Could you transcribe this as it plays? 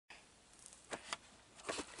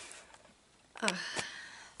Ugh.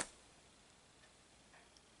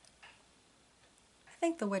 I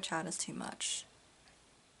think the witch hat is too much.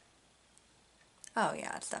 Oh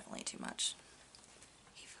yeah, it's definitely too much.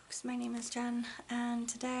 Hey folks, my name is Jen, and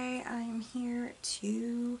today I'm here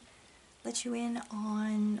to let you in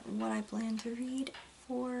on what I plan to read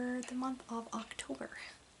for the month of October.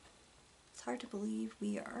 It's hard to believe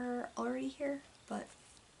we are already here, but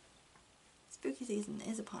spooky season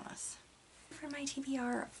is upon us. For my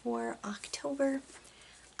TBR for October,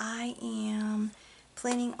 I am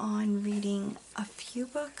planning on reading a few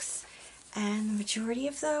books, and the majority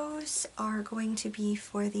of those are going to be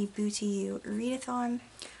for the Readathon.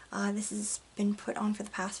 This has been put on for the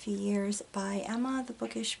past few years by Emma, the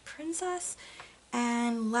Bookish Princess,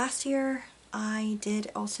 and last year I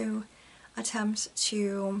did also attempt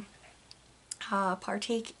to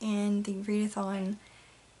partake in the Readathon,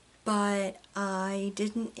 but I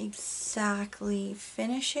didn't exactly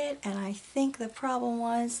finish it, and I think the problem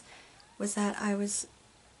was that I was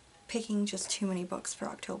picking just too many books for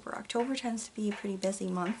October. October tends to be a pretty busy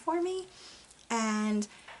month for me, and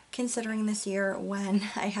considering this year when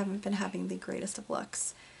I haven't been having the greatest of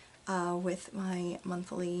lucks with my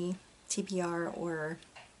monthly TBR or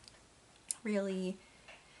really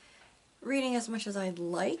reading as much as I'd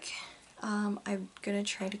like, I'm gonna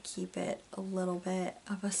try to keep it a little bit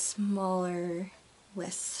of a smaller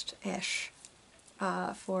list-ish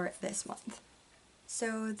for this month.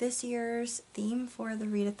 So this year's theme for the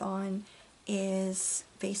Readathon is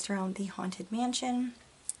based around the Haunted Mansion.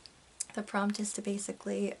 The prompt is to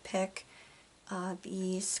basically pick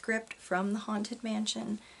the script from the Haunted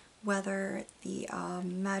Mansion, whether the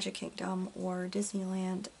Magic Kingdom or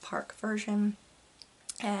Disneyland park version,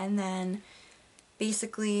 and then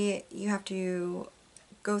basically you have to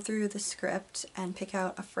go through the script and pick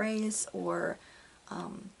out a phrase or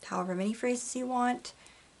however many phrases you want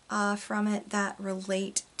from it that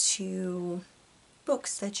relate to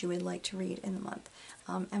books that you would like to read in the month.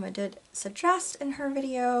 Emma did suggest in her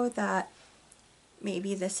video that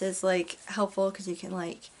maybe this is like helpful because you can,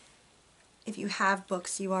 like, if you have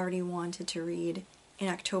books you already wanted to read in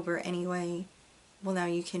October anyway, well, now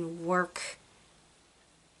you can work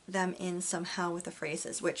them in somehow with the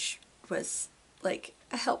phrases, which was like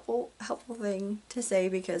a helpful thing to say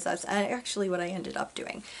because that's actually what I ended up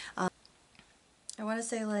doing. I want to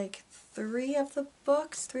say like 3 or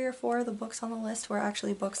 4 of the books on the list were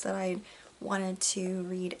actually books that I wanted to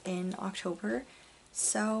read in October.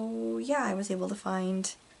 So yeah, I was able to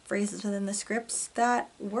find phrases within the scripts that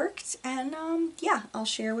worked, and yeah, I'll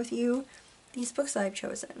share with you these books that I've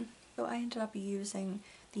chosen. So I ended up using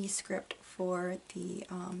the script for the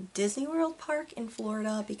Disney World park in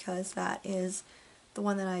Florida because that is the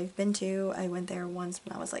one that I've been to. I went there once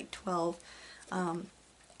when I was like 12.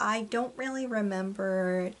 I don't really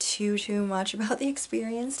remember too much about the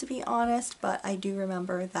experience, to be honest, but I do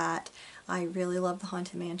remember that I really loved the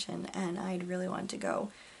Haunted Mansion and I'd really wanted to go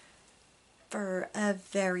for a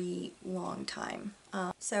very long time.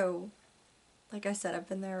 So, like I said, I've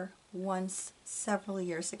been there once several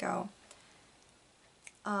years ago.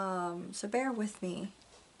 So bear with me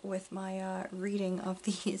with my reading of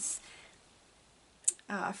these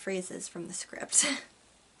phrases from the script.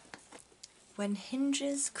 When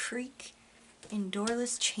hinges creak in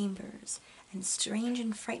doorless chambers, and strange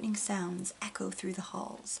and frightening sounds echo through the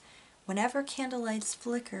halls, whenever candlelights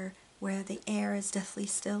flicker where the air is deathly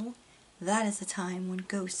still, that is the time when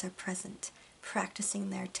ghosts are present, practicing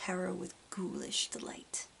their terror with ghoulish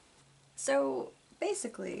delight. So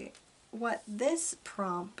basically, what this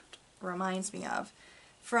prompt reminds me of,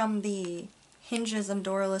 from the hinges and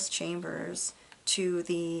doorless chambers to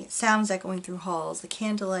the sounds echoing through halls, the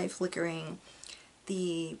candlelight flickering,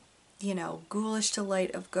 the, you know, ghoulish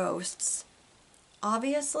delight of ghosts.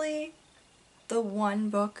 Obviously, the one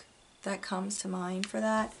book that comes to mind for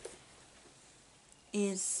that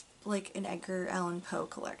is like an Edgar Allan Poe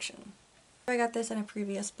collection. I got this in a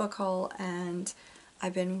previous book haul and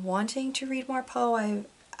I've been wanting to read more Poe.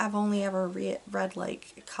 I've only ever read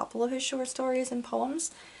like a couple of his short stories and poems,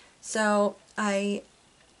 so I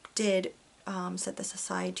did set this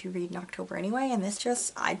aside to read in October anyway, and this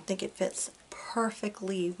just, I think it fits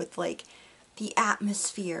perfectly with like the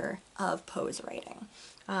atmosphere of Poe's writing.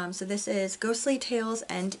 So this is Ghostly Tales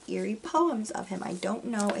and Eerie Poems of him. I don't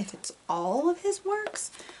know if it's all of his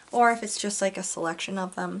works or if it's just like a selection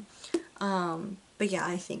of them. But yeah,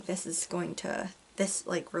 I think this is going to, this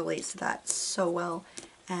like relates to that so well,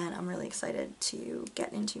 and I'm really excited to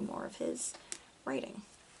get into more of his writing.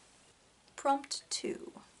 Prompt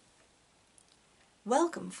 2.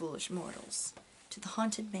 Welcome, foolish mortals, to the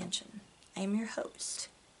Haunted Mansion. I am your host,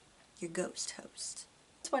 your ghost host.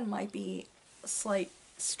 This one might be slight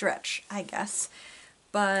stretch, I guess.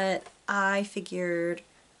 But I figured,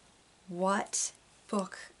 what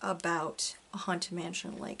book about a haunted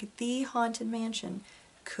mansion, like the Haunted Mansion,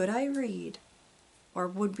 could I read, or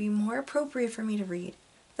would be more appropriate for me to read,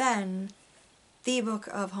 than the Book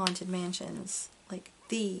of Haunted Mansions, like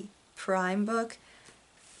the prime book,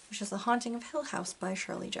 which is The Haunting of Hill House by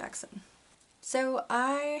Shirley Jackson. So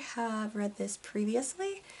I have read this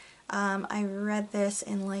previously. I read this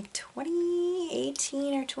in like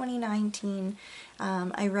 2018 or 2019.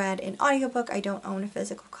 I read an audiobook. I don't own a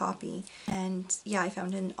physical copy. And yeah, I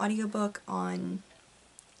found an audiobook on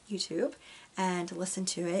YouTube and listened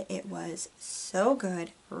to it. It was so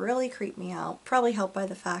good, really creeped me out, probably helped by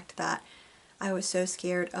the fact that I was so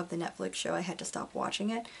scared of the Netflix show I had to stop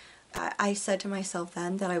watching it. I said to myself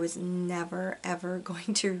then that I was never ever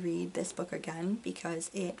going to read this book again because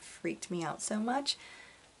it freaked me out so much.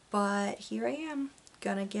 But here I am,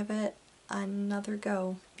 gonna give it another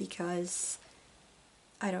go because,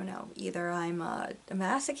 I don't know, either I'm a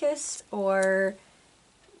masochist or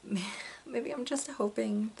maybe I'm just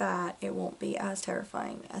hoping that it won't be as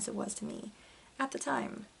terrifying as it was to me at the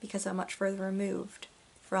time because I'm much further removed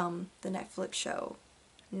from the Netflix show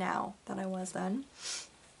now than I was then.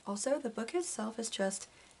 Also, the book itself is just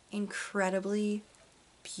incredibly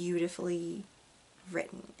beautifully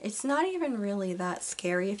written. It's not even really that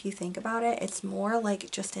scary if you think about it. It's more like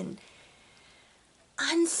just an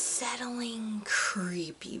unsettling,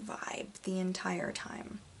 creepy vibe the entire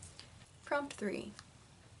time. Prompt 3.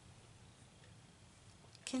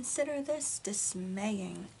 Consider this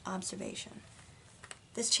dismaying observation.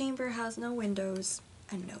 This chamber has no windows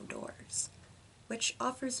and no doors, which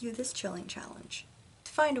offers you this chilling challenge: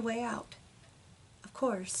 to find a way out. Of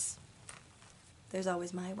course, there's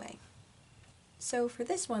always my way. So for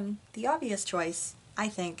this one, the obvious choice, I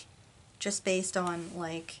think, just based on,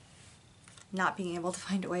 like, not being able to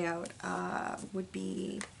find a way out, would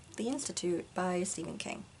be The Institute by Stephen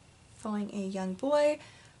King. Following a young boy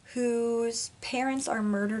whose parents are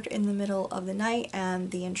murdered in the middle of the night, and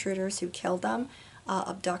the intruders who killed them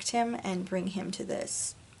abduct him and bring him to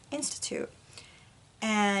this institute.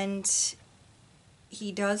 And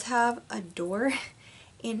he does have a door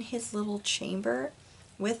in his little chamber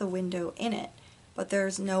with a window in it, but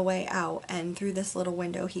there's no way out, and through this little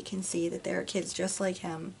window he can see that there are kids just like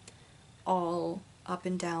him all up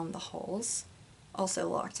and down the halls, also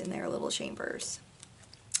locked in their little chambers.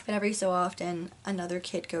 But every so often another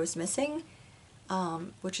kid goes missing,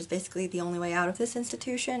 which is basically the only way out of this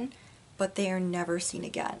institution, but they are never seen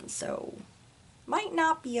again, so might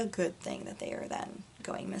not be a good thing that they are then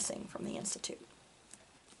going missing from the institute.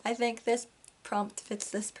 I think this prompt fits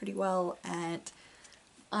this pretty well, and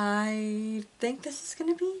I think this is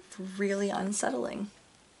going to be really unsettling.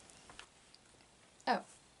 Oh,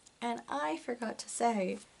 and I forgot to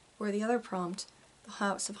say, for the other prompt, The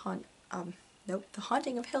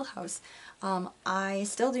Haunting of Hill House, I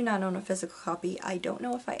still do not own a physical copy. I don't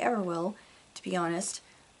know if I ever will, to be honest.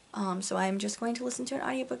 So I'm just going to listen to an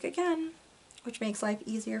audiobook again, which makes life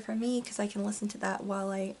easier for me because I can listen to that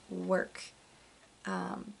while I work.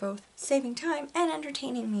 Both saving time and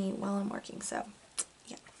entertaining me while I'm working, so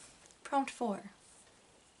yeah. Prompt 4.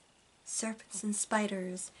 Serpents and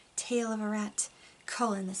spiders, tale of a rat,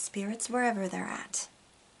 call in the spirits wherever they're at.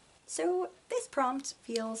 So this prompt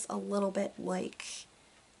feels a little bit like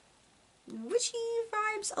witchy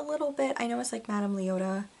vibes a little bit. I know it's like Madame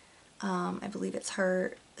Leota. I believe it's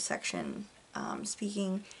her section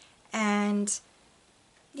speaking, and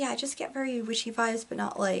yeah, I just get very witchy vibes, but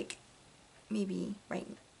not like maybe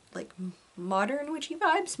like modern witchy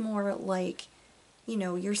vibes, more like, you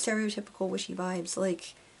know, your stereotypical witchy vibes,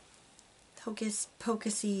 like hocus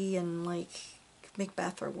pocusy and like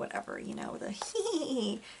Macbeth or whatever, you know, the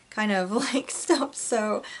hee kind of like stuff.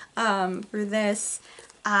 So for this,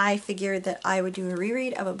 I figured that I would do a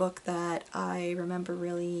reread of a book that I remember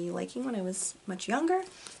really liking when I was much younger,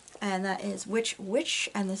 and that is Witch,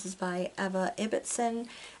 and this is by Eva Ibbotson,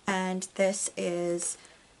 and this is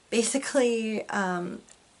basically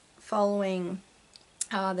following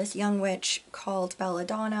this young witch called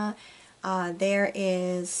Belladonna. There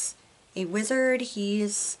is a wizard.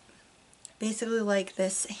 He's basically like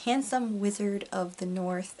this handsome wizard of the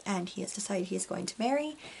north, and he has decided he's going to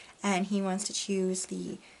marry, and he wants to choose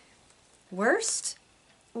the worst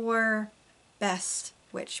or best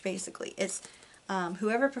witch, basically. It's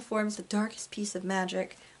whoever performs the darkest piece of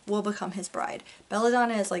magic will become his bride.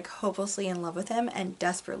 Belladonna is like hopelessly in love with him and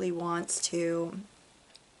desperately wants to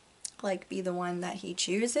like be the one that he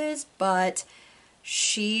chooses, but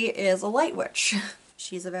she is a light witch.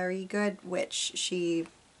 She's a very good witch. She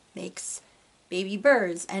makes baby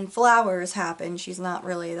birds and flowers happen. She's not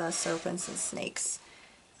really the serpents and snakes,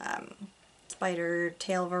 spider,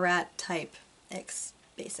 tail of a rat type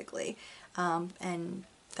basically. And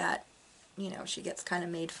that, you know, she gets kind of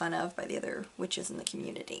made fun of by the other witches in the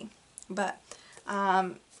community. But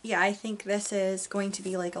yeah, I think this is going to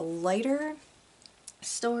be like a lighter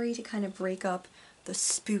story to kind of break up the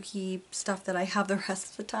spooky stuff that I have the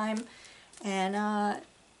rest of the time. And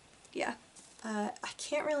yeah, I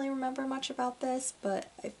can't really remember much about this,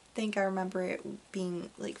 but I think I remember it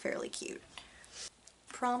being like fairly cute.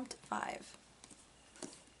 Prompt 5.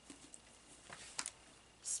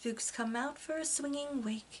 Spooks come out for a swinging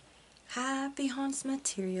wake. Happy haunts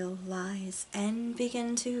materialize and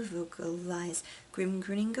begin to vocalize. Grim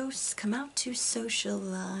grinning ghosts come out to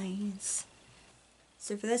socialize.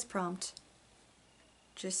 So for this prompt,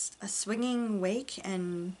 just a swinging wake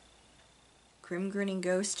and grim grinning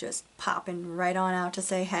ghosts just popping right on out to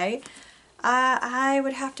say hey. I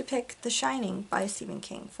would have to pick The Shining by Stephen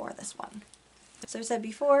King for this one. As I said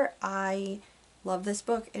before, I love this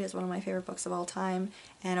book. It is one of my favorite books of all time,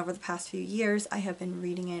 and over the past few years I have been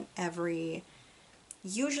reading it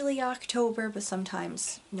usually October, but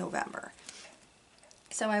sometimes November.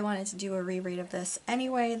 So I wanted to do a reread of this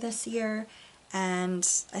anyway this year, and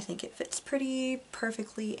I think it fits pretty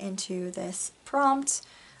perfectly into this prompt.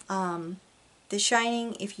 The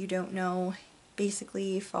Shining, if you don't know,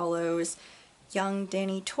 basically follows young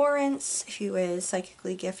Danny Torrance, who is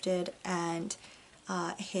psychically gifted, and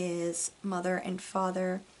his mother and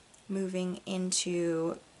father moving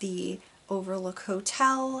into the Overlook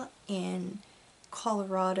Hotel in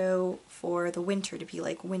Colorado for the winter, to be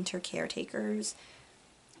like winter caretakers.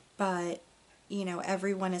 But, you know,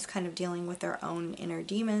 everyone is kind of dealing with their own inner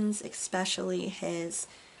demons, especially his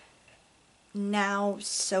now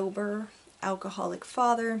sober alcoholic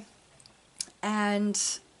father, and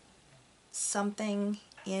something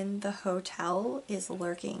in the hotel is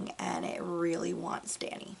lurking and it really wants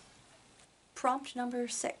Danny. Prompt number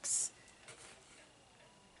 6.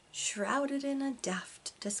 Shrouded in a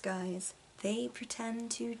daft disguise, they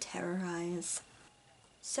pretend to terrorize.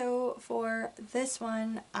 So for this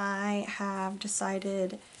one, I have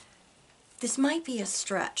decided, this might be a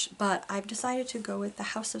stretch, but I've decided to go with The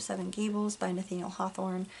House of Seven Gables by Nathaniel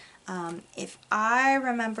Hawthorne. If I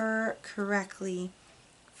remember correctly,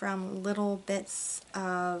 from little bits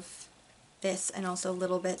of this and also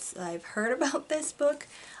little bits that I've heard about this book,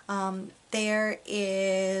 there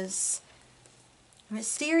is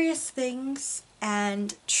mysterious things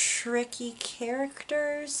and tricky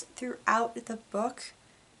characters throughout the book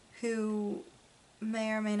who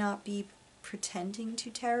may or may not be pretending to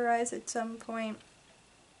terrorize at some point.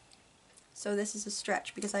 So this is a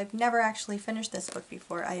stretch because I've never actually finished this book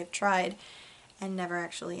before. I have tried and never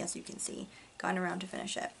actually, as you can see, gotten around to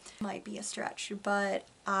finish it. Might be a stretch, but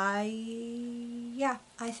I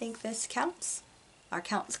think this counts. Our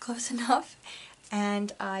count's close enough,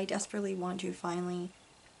 and I desperately want to finally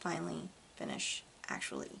finish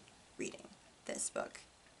actually reading this book.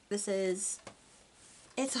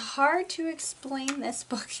 It's hard to explain this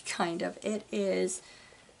book, kind of. It is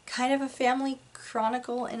kind of a family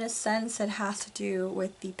chronicle in a sense. It has to do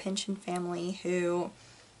with the Pynchon family, who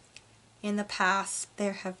in the past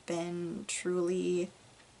there have been truly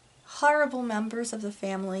horrible members of the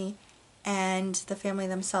family, and the family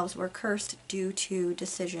themselves were cursed due to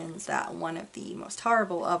decisions that one of the most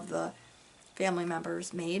horrible of the family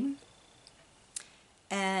members made.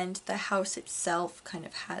 And the house itself kind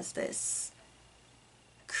of has this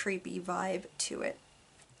creepy vibe to it.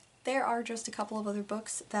 There are just a couple of other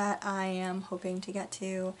books that I am hoping to get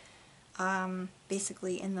to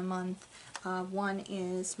basically in the month. One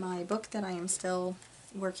is my book that I am still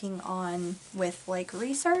working on with like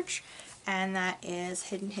research, and that is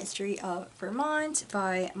Hidden History of Vermont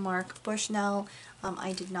by Mark Bushnell.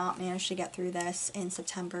 I did not manage to get through this in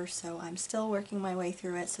September, so I'm still working my way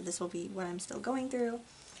through it, so this will be what I'm still going through.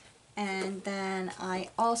 And then I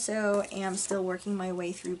also am still working my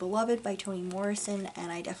way through Beloved by Toni Morrison,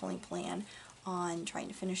 and I definitely plan on trying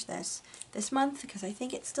to finish this month because I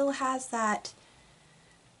think it still has that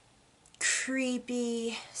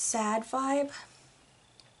creepy, sad vibe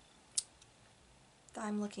that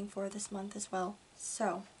I'm looking for this month as well.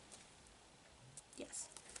 So, yes.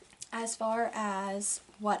 As far as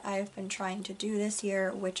what I've been trying to do this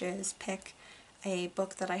year, which is pick a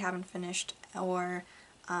book that I haven't finished, or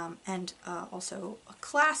also a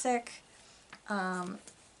classic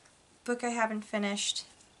book I haven't finished,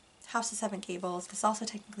 House of Seven Gables. This also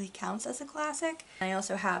technically counts as a classic. I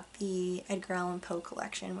also have the Edgar Allan Poe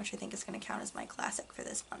collection, which I think is going to count as my classic for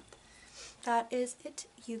this month. that is it,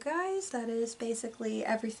 you guys. That is basically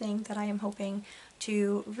everything that I am hoping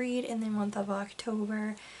to read in the month of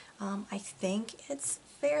October. I think it's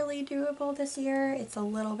fairly doable this year. It's a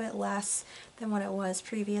little bit less than what it was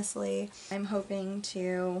previously. I'm hoping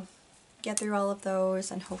to get through all of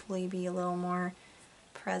those and hopefully be a little more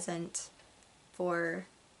present for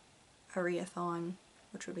a readathon,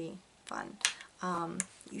 which would be fun.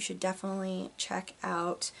 You should definitely check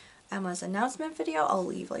out Emma's announcement video. I'll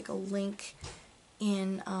leave like a link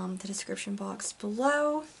in the description box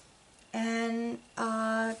below. And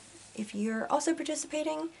if you're also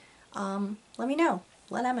participating, let me know.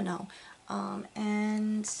 Let Emma know.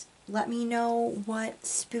 And let me know what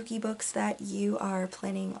spooky books that you are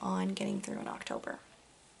planning on getting through in October.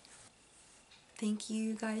 Thank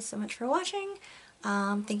you guys so much for watching.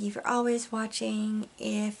 Thank you for always watching.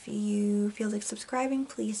 If you feel like subscribing,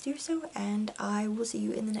 please do so, and I will see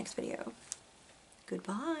you in the next video.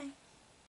 Goodbye.